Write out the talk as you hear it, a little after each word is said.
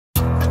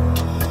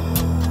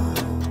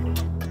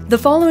The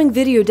following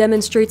video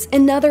demonstrates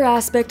another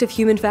aspect of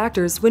human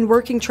factors when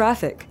working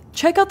traffic.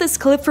 Check out this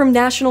clip from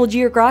National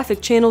Geographic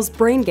Channel's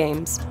Brain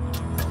Games.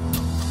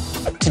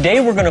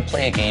 Today we're going to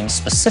play a game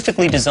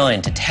specifically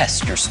designed to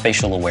test your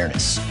spatial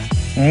awareness.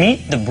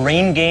 Meet the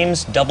Brain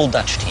Games Double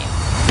Dutch team.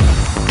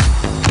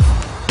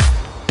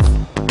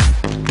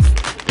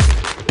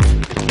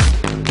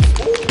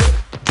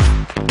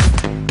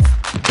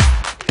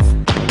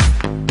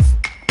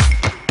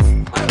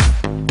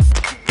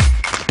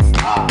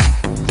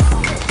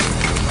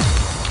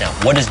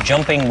 What does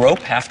jumping rope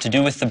have to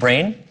do with the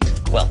brain?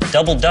 Well,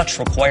 Double Dutch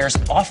requires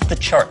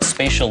off-the-chart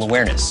spatial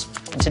awareness.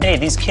 And today,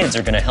 these kids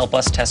are going to help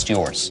us test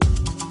yours.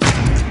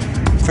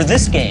 For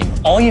this game,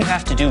 all you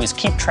have to do is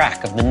keep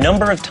track of the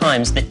number of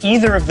times that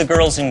either of the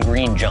girls in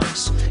green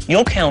jumps.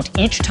 You'll count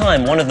each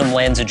time one of them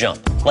lands a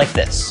jump, like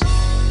this.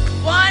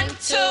 1,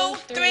 2,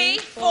 3,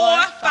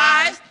 4,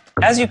 5.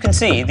 As you can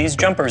see, these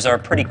jumpers are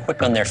pretty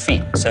quick on their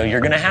feet, so you're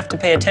going to have to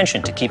pay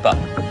attention to keep up.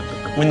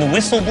 When the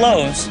whistle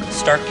blows,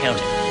 start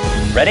counting.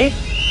 Ready?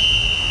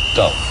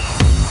 Go.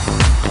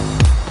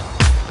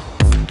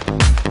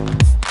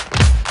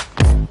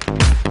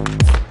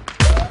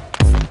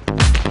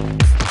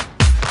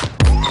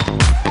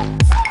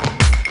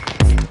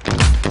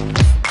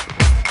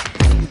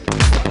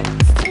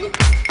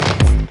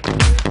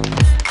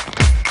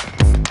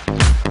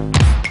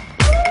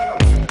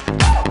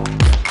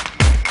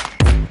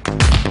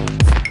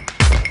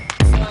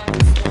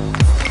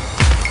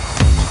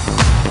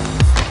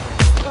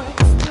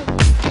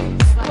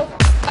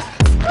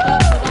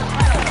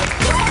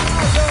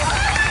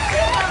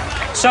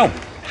 So,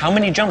 how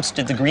many jumps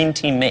did the green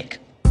team make?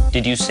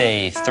 Did you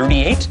say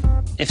 38?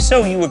 If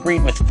so, you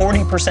agreed with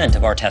 40%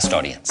 of our test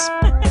audience.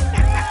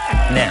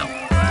 Now,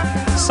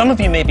 some of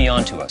you may be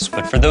onto us,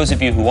 but for those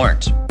of you who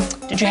aren't,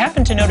 did you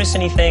happen to notice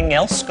anything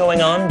else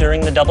going on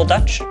during the Double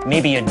Dutch?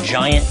 Maybe a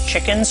giant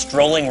chicken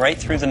strolling right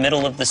through the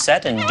middle of the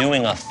set and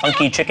doing a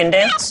funky chicken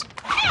dance?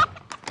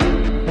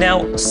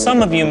 Now,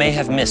 some of you may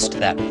have missed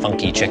that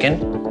funky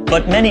chicken,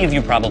 but many of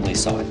you probably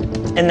saw it,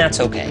 and that's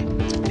okay.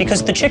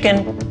 Because the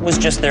chicken was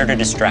just there to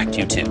distract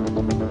you too.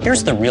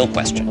 Here's the real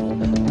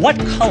question. What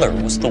color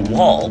was the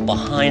wall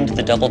behind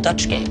the Double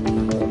Dutch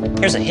game?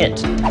 Here's a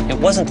hint. It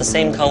wasn't the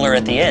same color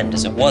at the end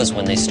as it was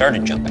when they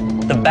started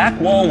jumping. The back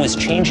wall was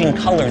changing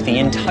color the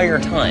entire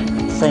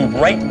time, from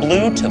bright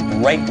blue to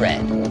bright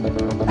red.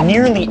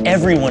 Nearly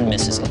everyone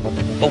misses it.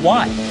 But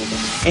why?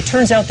 It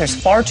turns out there's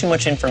far too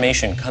much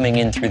information coming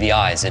in through the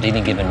eyes at any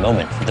given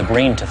moment for the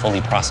brain to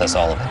fully process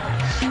all of it.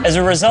 As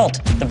a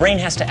result, the brain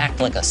has to act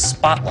like a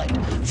spotlight,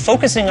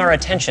 focusing our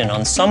attention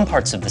on some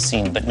parts of the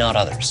scene but not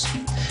others.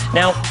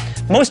 Now,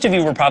 most of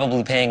you were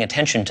probably paying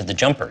attention to the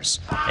jumpers,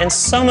 and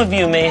some of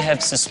you may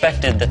have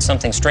suspected that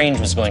something strange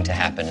was going to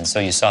happen, and so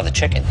you saw the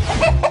chicken.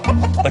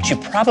 But you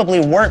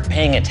probably weren't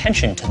paying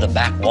attention to the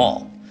back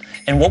wall.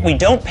 And what we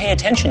don't pay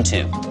attention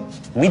to,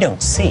 we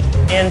don't see.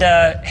 And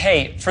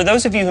hey, for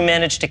those of you who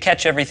managed to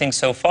catch everything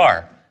so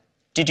far,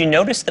 did you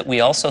notice that we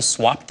also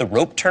swapped the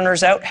rope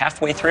turners out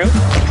halfway through?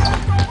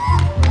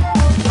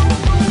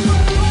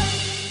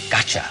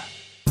 Gotcha.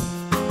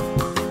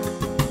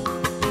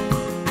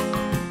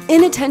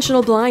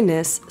 Inattentional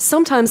blindness,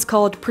 sometimes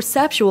called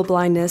perceptual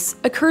blindness,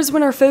 occurs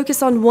when our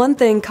focus on one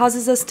thing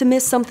causes us to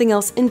miss something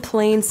else in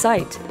plain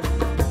sight.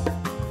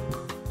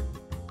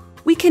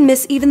 We can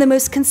miss even the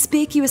most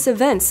conspicuous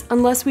events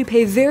unless we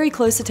pay very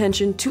close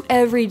attention to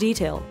every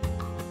detail.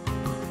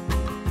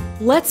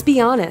 Let's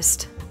be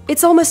honest.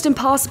 It's almost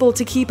impossible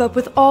to keep up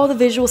with all the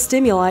visual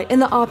stimuli in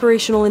the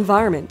operational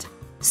environment.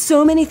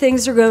 So many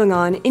things are going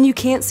on and you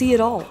can't see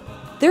it all.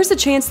 There's a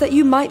chance that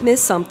you might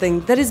miss something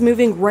that is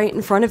moving right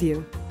in front of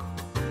you.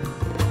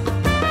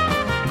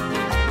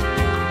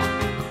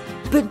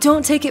 But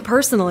don't take it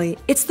personally.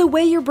 It's the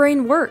way your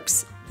brain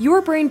works.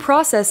 Your brain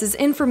processes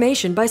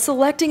information by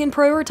selecting and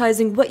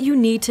prioritizing what you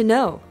need to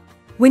know.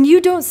 When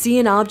you don't see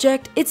an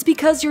object, it's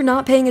because you're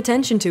not paying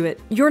attention to it,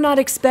 you're not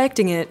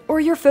expecting it, or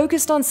you're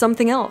focused on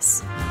something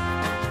else.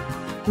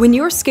 When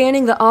you're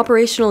scanning the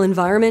operational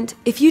environment,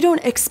 if you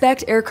don't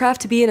expect aircraft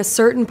to be in a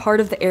certain part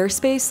of the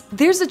airspace,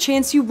 there's a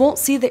chance you won't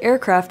see the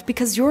aircraft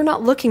because you're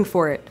not looking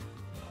for it.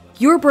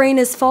 Your brain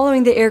is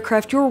following the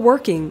aircraft you're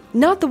working,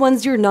 not the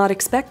ones you're not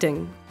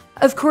expecting.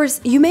 Of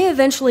course, you may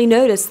eventually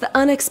notice the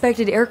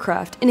unexpected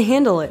aircraft and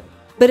handle it,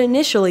 but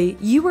initially,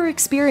 you were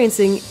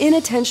experiencing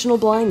inattentional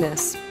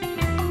blindness.